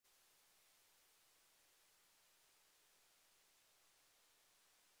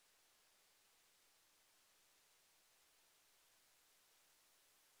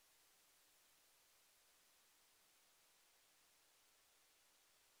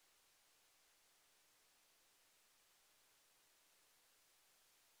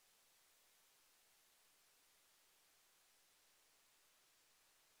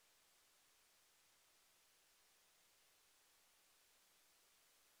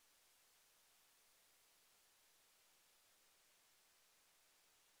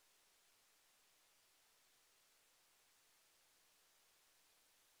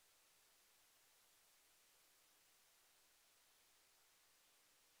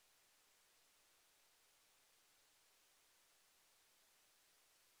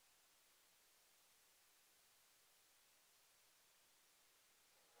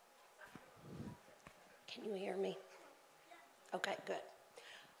Can you hear me? Okay, good.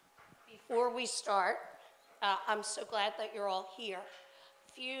 Before we start, I'm so glad that you're all here.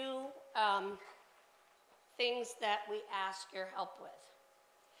 Few things that we ask your help with.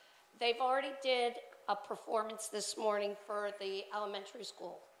 They've already did a performance this morning for the elementary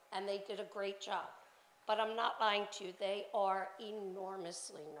school, and they did a great job. But I'm not lying to you, they are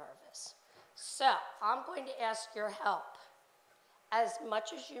enormously nervous. So I'm going to ask your help. As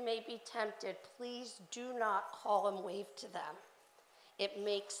much as you may be tempted, please do not call and wave to them. It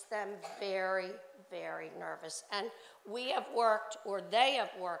makes them very, very nervous. And we have worked, or they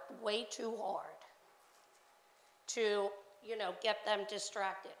have worked, way too hard to, get them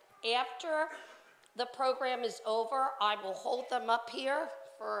distracted. After the program is over, I will hold them up here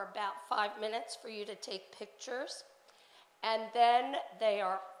for about 5 minutes for you to take pictures, and then they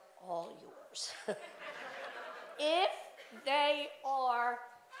are all yours. If they are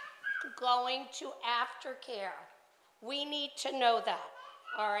going to aftercare, we need to know that,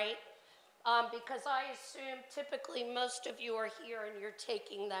 all right? Because I assume typically most of you are here and you're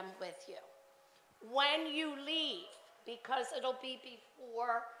taking them with you. When you leave, because it'll be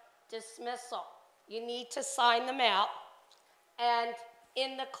before dismissal, you need to sign them out. And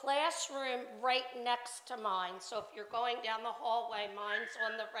in the classroom right next to mine, so if you're going down the hallway, mine's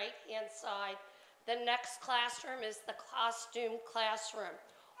on the right-hand side. The next classroom is the costume classroom.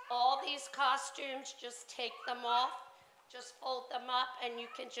 All these costumes, just take them off, just fold them up, and you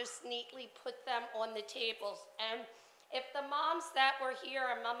can just neatly put them on the tables. And if the moms that were here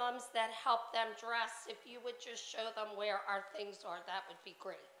and moms that helped them dress, if you would just show them where our things are, that would be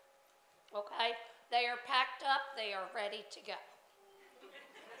great. Okay? They are packed up. They are ready to go.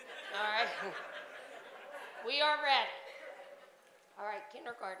 All right? We are ready. All right,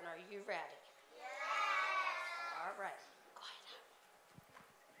 kindergarten, are you ready? All right, quiet up.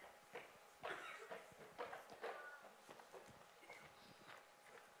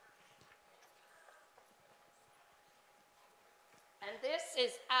 And this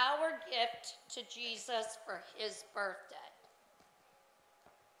is our gift to Jesus for his birthday.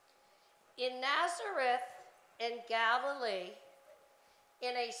 In Nazareth in Galilee,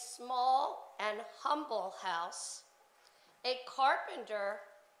 in a small and humble house, a carpenter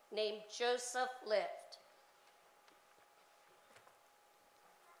named Joseph lived.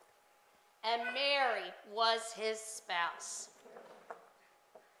 And Mary was his spouse.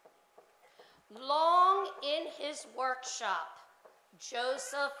 Long in his workshop,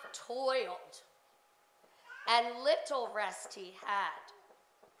 Joseph toiled, and little rest he had,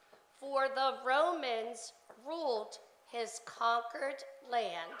 for the Romans ruled his conquered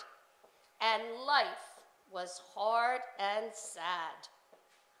land, and life was hard and sad.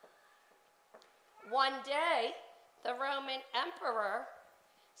 One day, the Roman emperor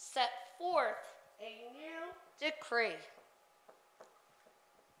set forth a new decree.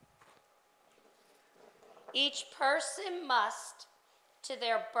 Each person must to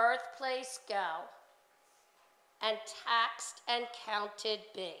their birthplace go, and taxed and counted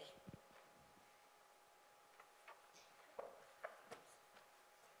be.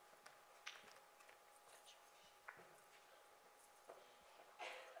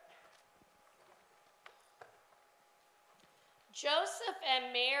 Joseph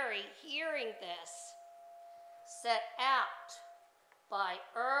and Mary, hearing this, set out by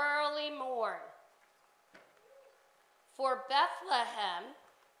early morn for Bethlehem,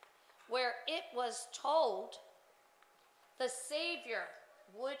 where it was told the Savior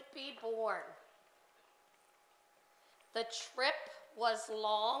would be born. The trip was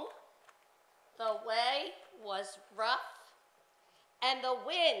long, the way was rough, and the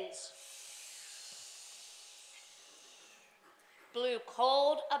winds blew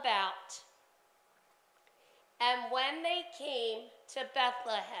cold about. And when they came to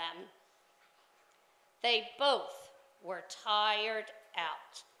Bethlehem, they both were tired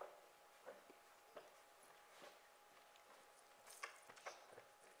out.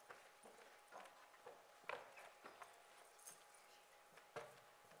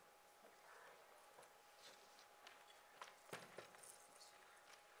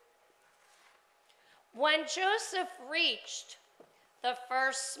 When Joseph reached the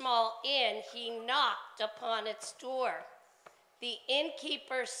first small inn, he knocked upon its door. The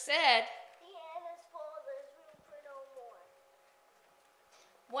innkeeper said, "The inn is full, there's room for no more."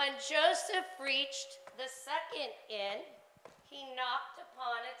 When Joseph reached the second inn, he knocked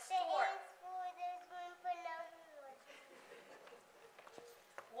upon its door. The inn is full, there's room for no more.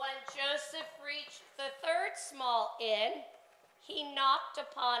 When Joseph reached the third small inn, he knocked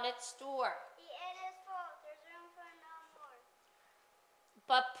upon its door, The inn is full, there's room for no more.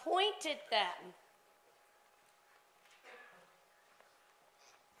 but pointed them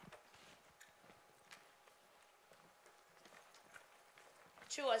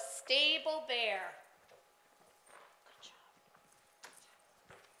to a stable bear. Good job.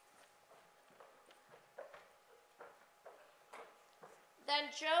 Then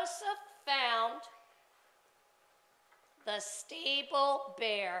Joseph found the stable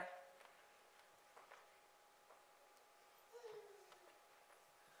bear.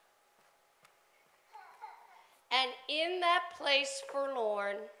 And in that place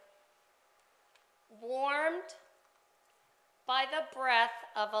forlorn, warmed by the breath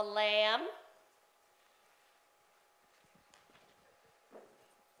of a lamb,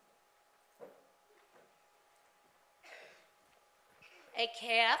 a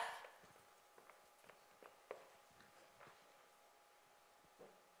calf,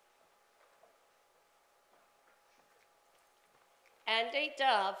 and a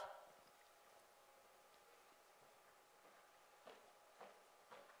dove,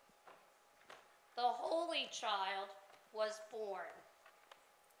 the Holy Child was born.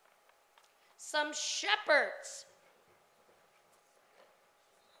 Some shepherds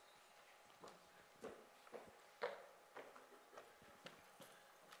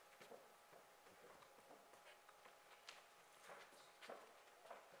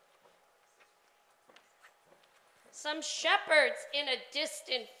in a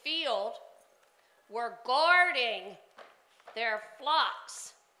distant field were guarding their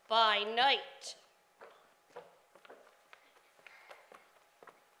flocks by night.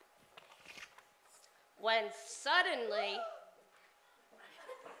 When suddenly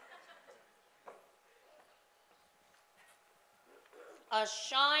a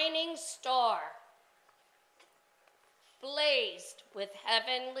shining star blazed with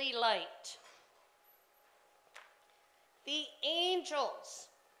heavenly light. The angels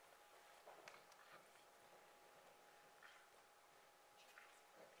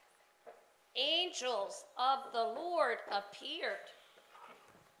of the Lord appeared.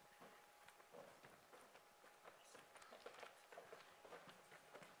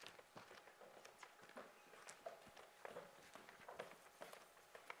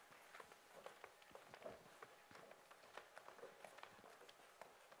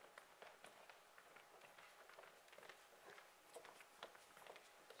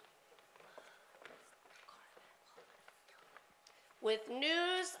 With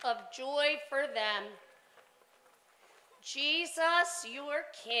news of joy for them. Jesus, your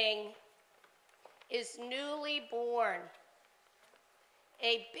King, is newly born,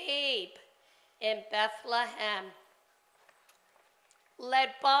 a babe in Bethlehem. Led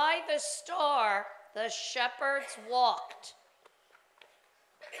by the star, the shepherds walked.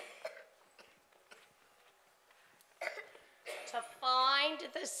 To find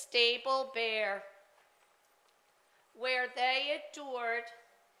the stable bear, where they adored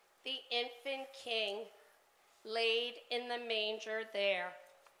the infant King laid in the manger there.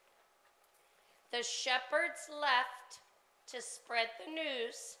 The shepherds left to spread the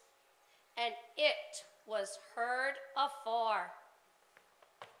news, and it was heard afar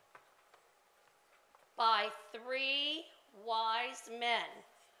by 3 wise men.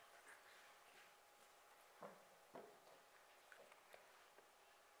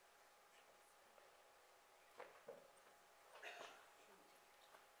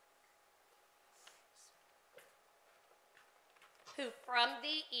 Who from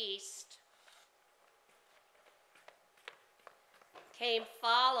the east came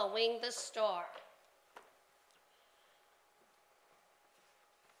following the star.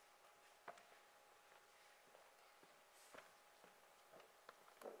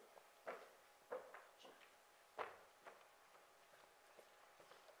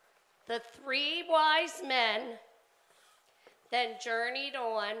 The 3 wise men then journeyed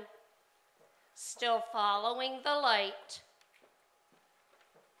on, still following the light.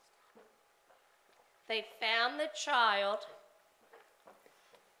 They found the child,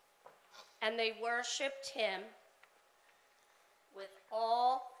 and they worshiped him with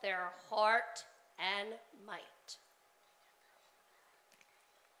all their heart and might.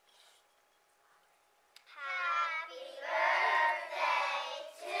 Happy birthday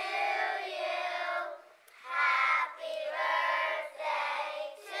to you. Happy birthday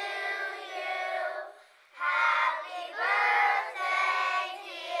to you. Happy birthday,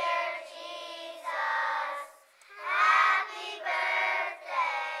 dear Jesus. Happy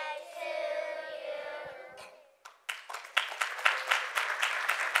birthday to you.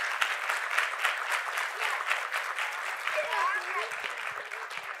 Yeah.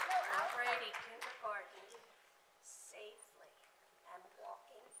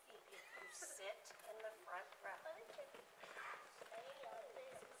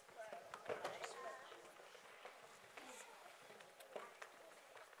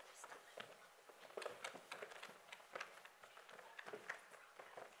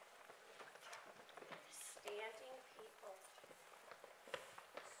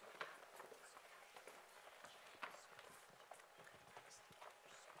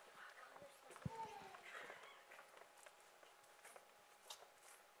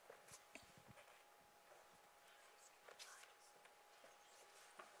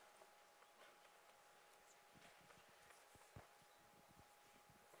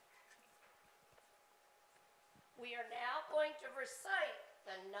 We are now going to recite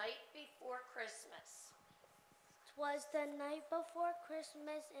The Night Before Christmas. 'Twas the night before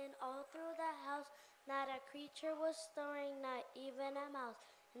Christmas, and all through the house not a creature was stirring, not even a mouse.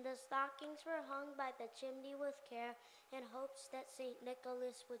 And the stockings were hung by the chimney with care, in hopes that St.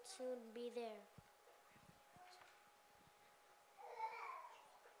 Nicholas would soon be there.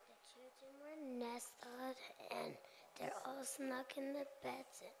 The children were nestled, and they're all snug in the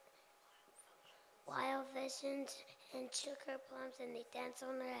beds. Wild visions and sugar plums, and they dance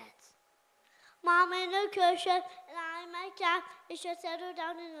on their heads. Mom in the cushion, and I in my cap, and she'll settle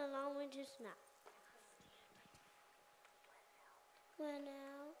down in a long winter nap. Went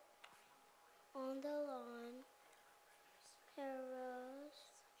out on the lawn, there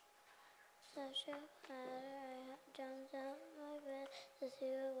rose such a clatter. I jumped out of my bed to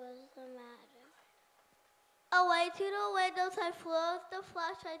see what was the matter. Away to the windows I flew off the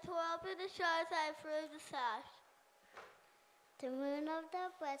flash, I tore up in the shutters, I threw the sash. The moon of the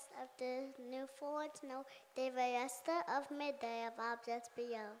west of the new fallen snow, the siesta of midday of objects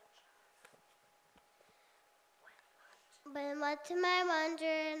below. But much to my wonder,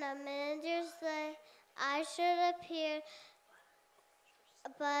 in a miniature sleigh, I should appear,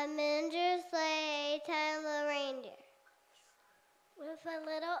 but miniature sleigh, a tiny little reindeer. With a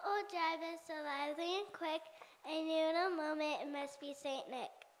little old driver, so lively and quick, I knew in a moment it must be Saint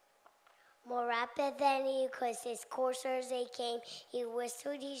Nick. More rapid than he could, his coursers they came. He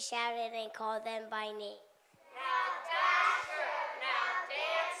whistled, he shouted, and called them by name. Now Dasher, now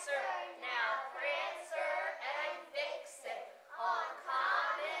Dancer, now Prancer and Vixen, on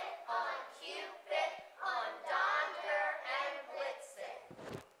Comet, on Cupid, on Donder and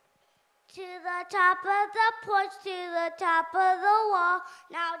Blitzen. To the top of the porch, to the top of the wall,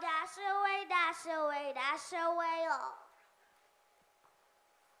 now dash away, dash away, dash away all.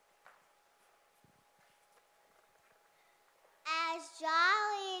 As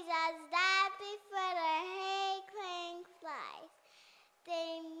jolly as that before the hay clang flies,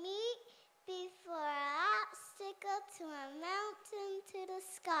 they meet before an obstacle to a mountain to the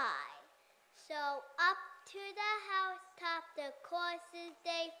sky. So up to the housetop the coursers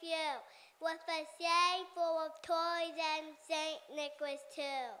they flew, with a sleigh full of toys and St. Nicholas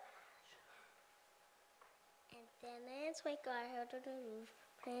too. And then in its wake I heard on the roof,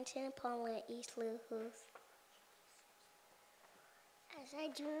 prancing upon where east flew hoof. As I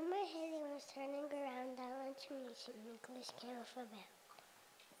drew in my head and was turning around, I went to meet St. Nicholas came off a bell.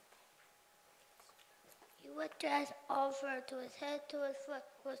 He was dressed all fur, to his head, to his foot,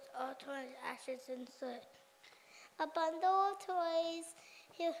 was all torn ashes and soot. A bundle of toys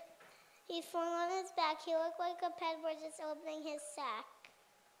he flung on his back. He looked like a peddler just opening his sack.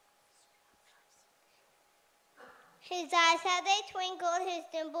 His eyes, how they twinkled, his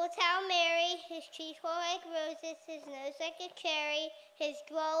dimples how merry, his cheeks were like roses, his nose like a cherry, his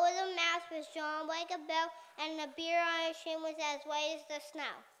droll little mouth was drawn like a bell, and the beard on his chin was as white as the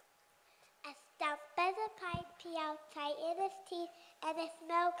snow. As stout as a pipe, he held tight in his teeth, and his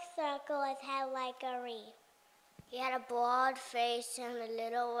milk circle his head like a wreath. He had a broad face and a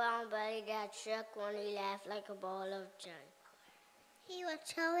little round belly that shook when he laughed like a ball of joy. He was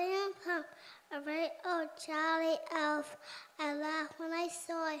jolly and plump, a very old jolly elf. I laughed when I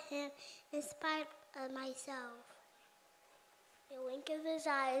saw him, in spite of myself. The wink of his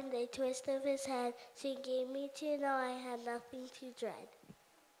eye and the twist of his head soon gave me to know I had nothing to dread.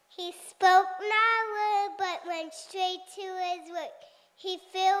 He spoke not a word, but went straight to his work. He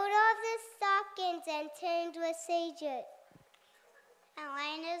filled all the stockings and turned with sages, and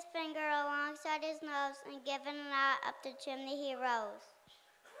laying his finger alongside his nose and giving a nod up the chimney he rose.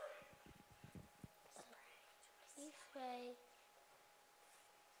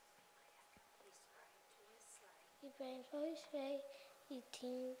 He banged for his face, he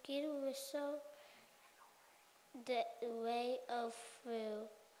tinkled a whistle, the way of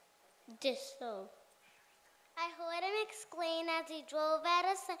distal. I heard him exclaim as he drove out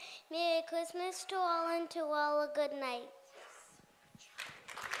of sight, Merry Christmas to all and to all a good night.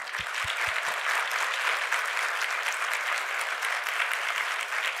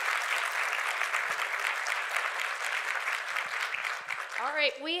 All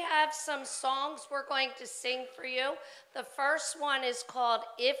right, we have some songs we're going to sing for you. The first one is called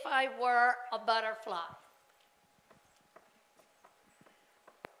If I Were a Butterfly.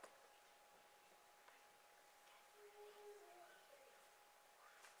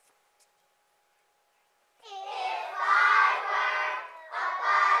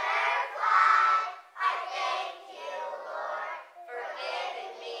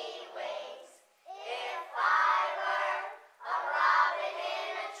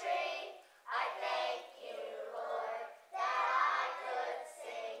 Lord.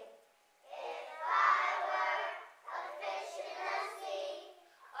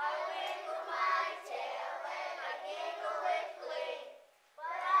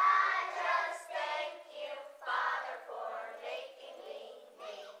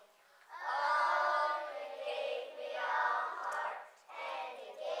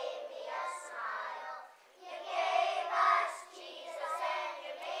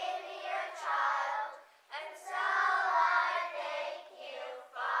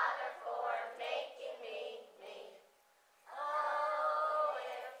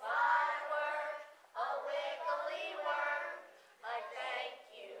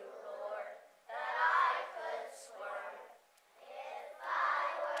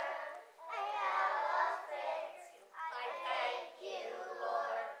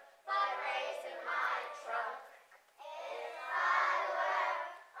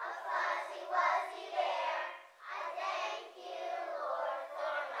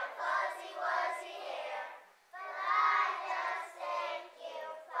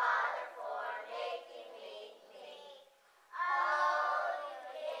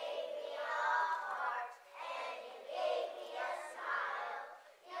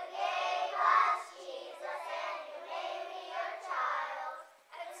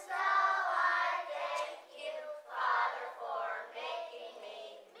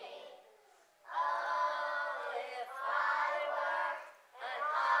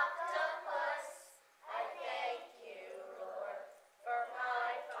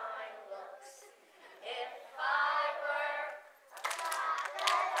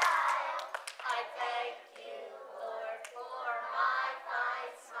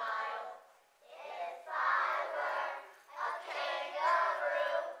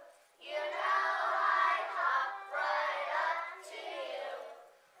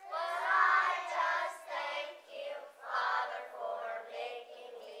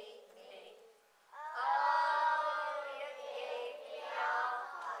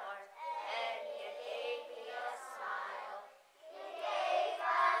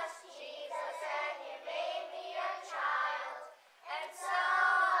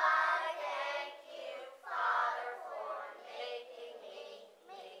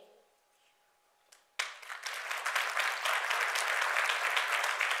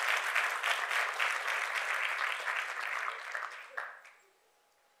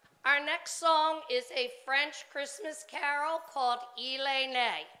 Our next song is a French Christmas carol called Il est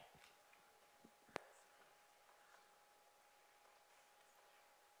né.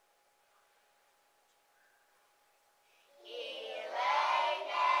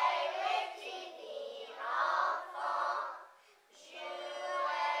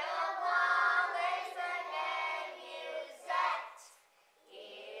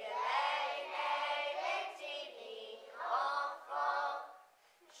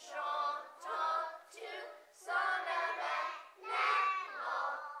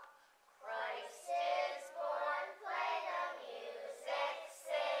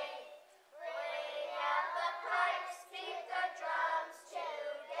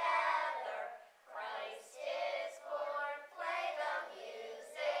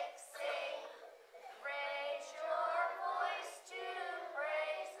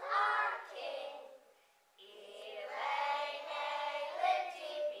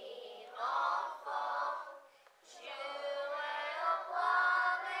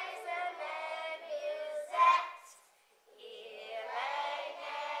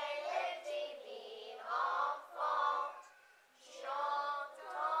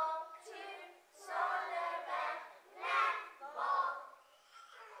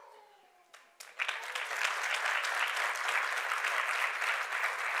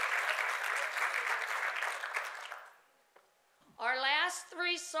 Our last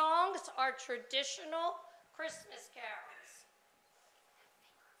three songs are traditional Christmas carols.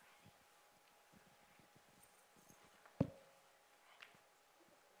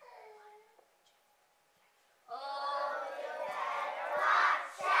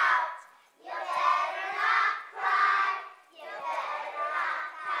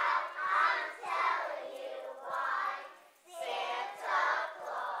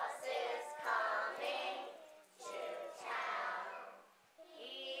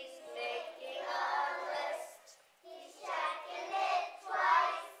 He's making a list. He's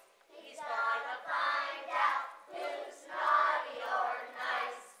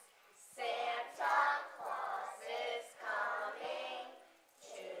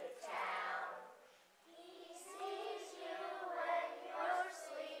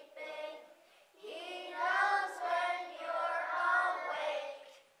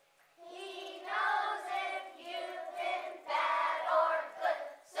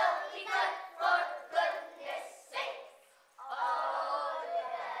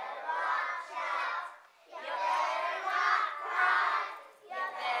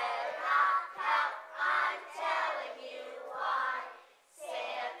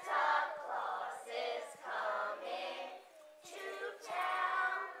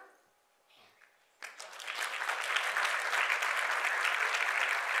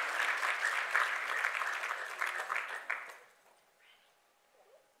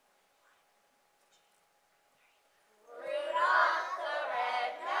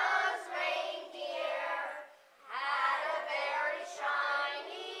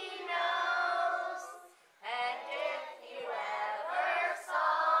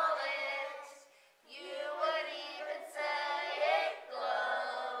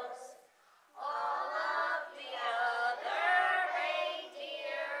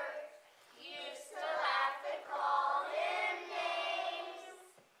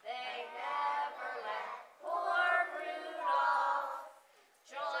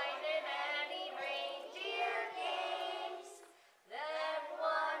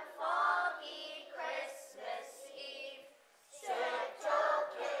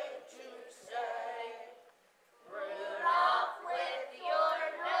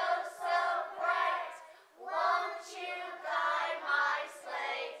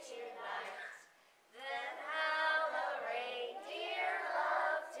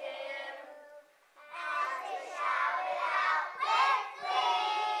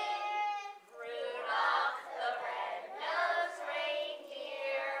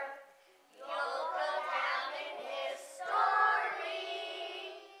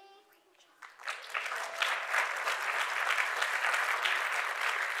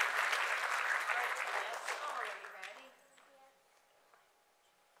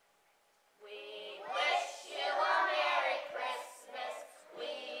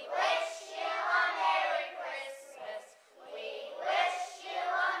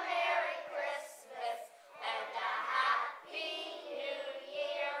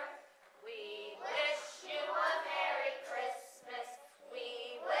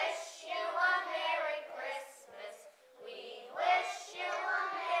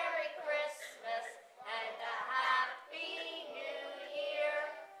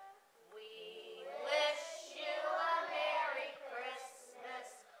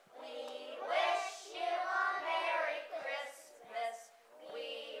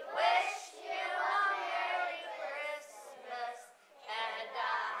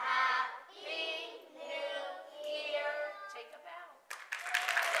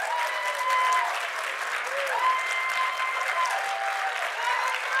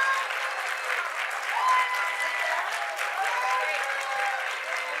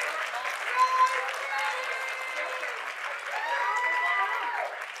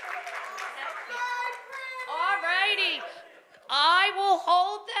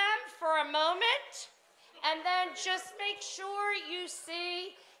And then just make sure you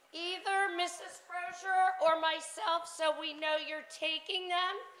see either Mrs. Frazier or myself so we know you're taking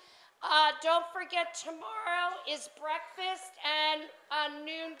them. Don't forget, tomorrow is breakfast and a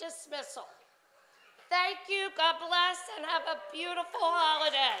noon dismissal. Thank you, God bless, and have a beautiful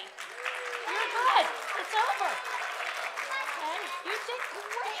holiday. You're good. It's over. And you did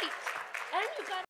great. And you got